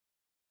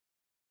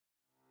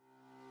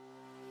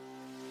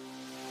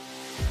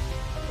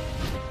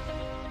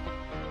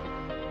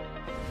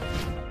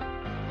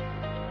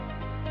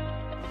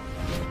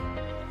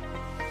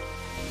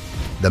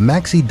The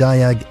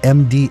MaxiDiag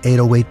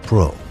MD808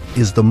 PRO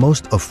is the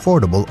most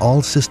affordable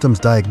all-systems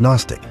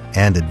diagnostic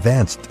and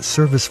advanced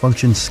service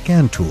function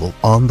scan tool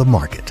on the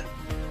market.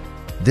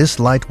 This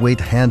lightweight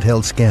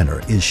handheld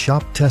scanner is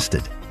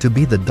shop-tested to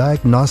be the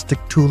diagnostic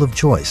tool of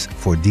choice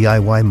for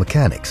DIY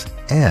mechanics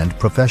and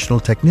professional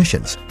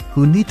technicians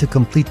who need to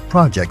complete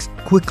projects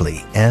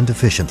quickly and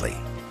efficiently.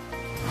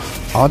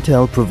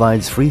 Autel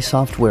provides free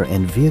software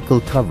and vehicle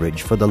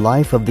coverage for the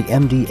life of the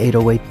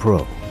MD808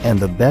 PRO and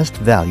the best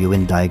value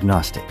in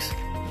diagnostics.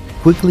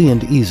 Quickly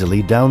and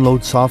easily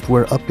download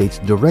software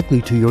updates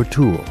directly to your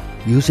tool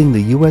using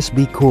the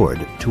USB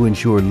cord to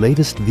ensure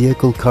latest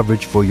vehicle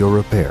coverage for your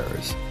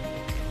repairs.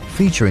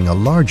 Featuring a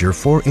larger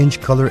 4-inch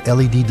color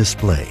LED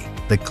display,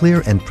 the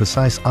clear and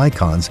precise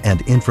icons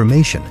and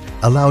information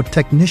allow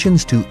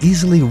technicians to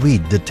easily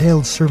read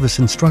detailed service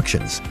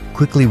instructions,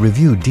 quickly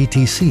review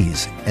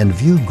DTCs, and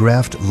view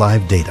graphed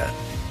live data.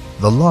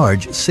 The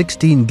large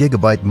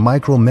 16GB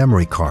micro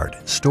memory card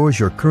stores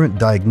your current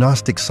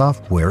diagnostic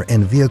software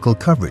and vehicle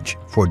coverage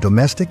for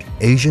domestic,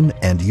 Asian,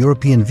 and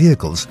European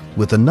vehicles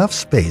with enough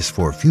space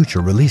for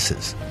future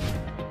releases.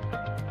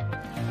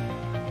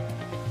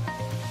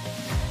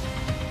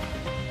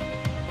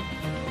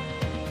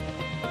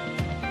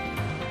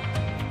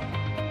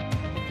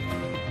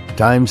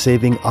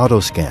 Time-saving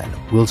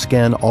AutoScan will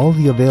scan all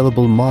the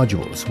available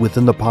modules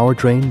within the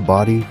powertrain,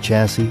 body,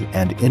 chassis,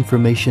 and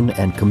information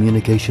and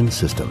communication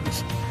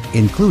systems,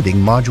 including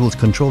modules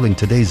controlling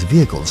today's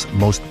vehicles'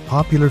 most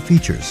popular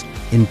features,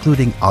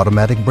 including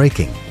automatic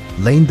braking,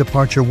 lane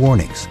departure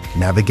warnings,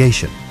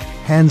 navigation,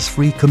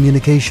 hands-free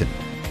communication,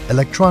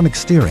 electronic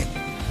steering,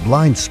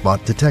 blind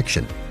spot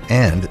detection,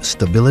 and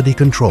stability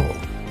control.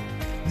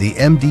 The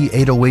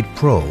MD808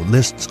 PRO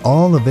lists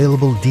all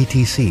available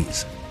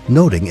DTCs,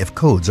 noting if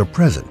codes are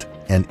present,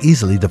 and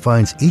easily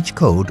defines each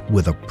code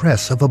with a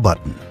press of a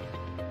button.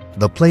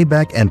 The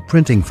playback and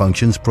printing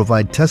functions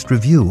provide test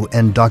review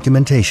and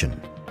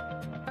documentation.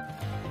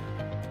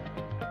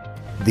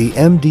 The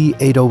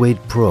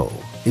MD808 PRO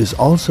is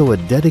also a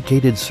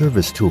dedicated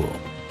service tool,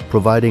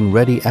 providing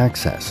ready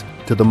access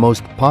to the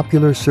most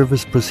popular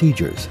service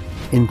procedures,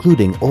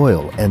 including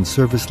oil and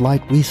service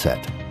light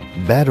reset,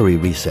 battery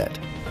reset,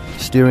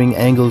 steering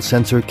angle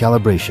sensor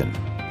calibration,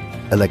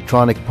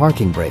 electronic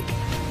parking brake,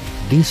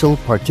 diesel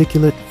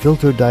particulate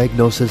filter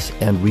diagnosis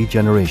and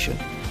regeneration,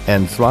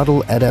 and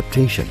throttle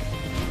adaptation.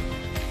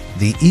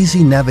 The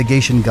easy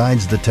navigation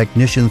guides the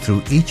technician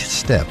through each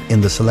step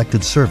in the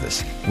selected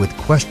service with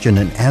question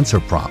and answer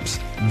prompts,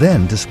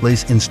 then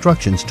displays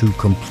instructions to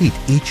complete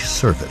each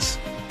service.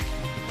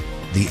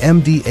 The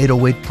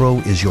MD808 PRO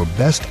is your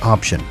best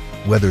option,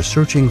 whether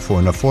searching for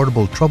an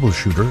affordable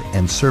troubleshooter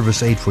and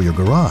service aid for your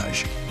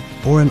garage,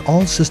 or an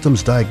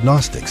all-systems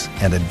diagnostics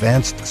and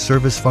advanced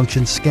service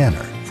function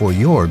scanner for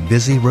your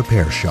busy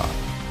repair shop.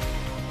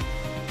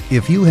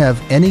 If you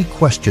have any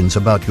questions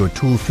about your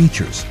tool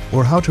features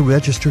or how to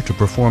register to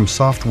perform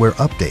software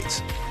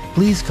updates,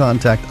 please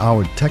contact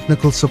our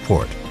technical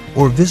support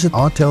or visit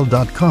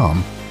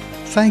autel.com.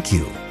 Thank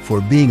you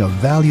for being a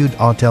valued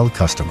Autel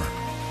customer.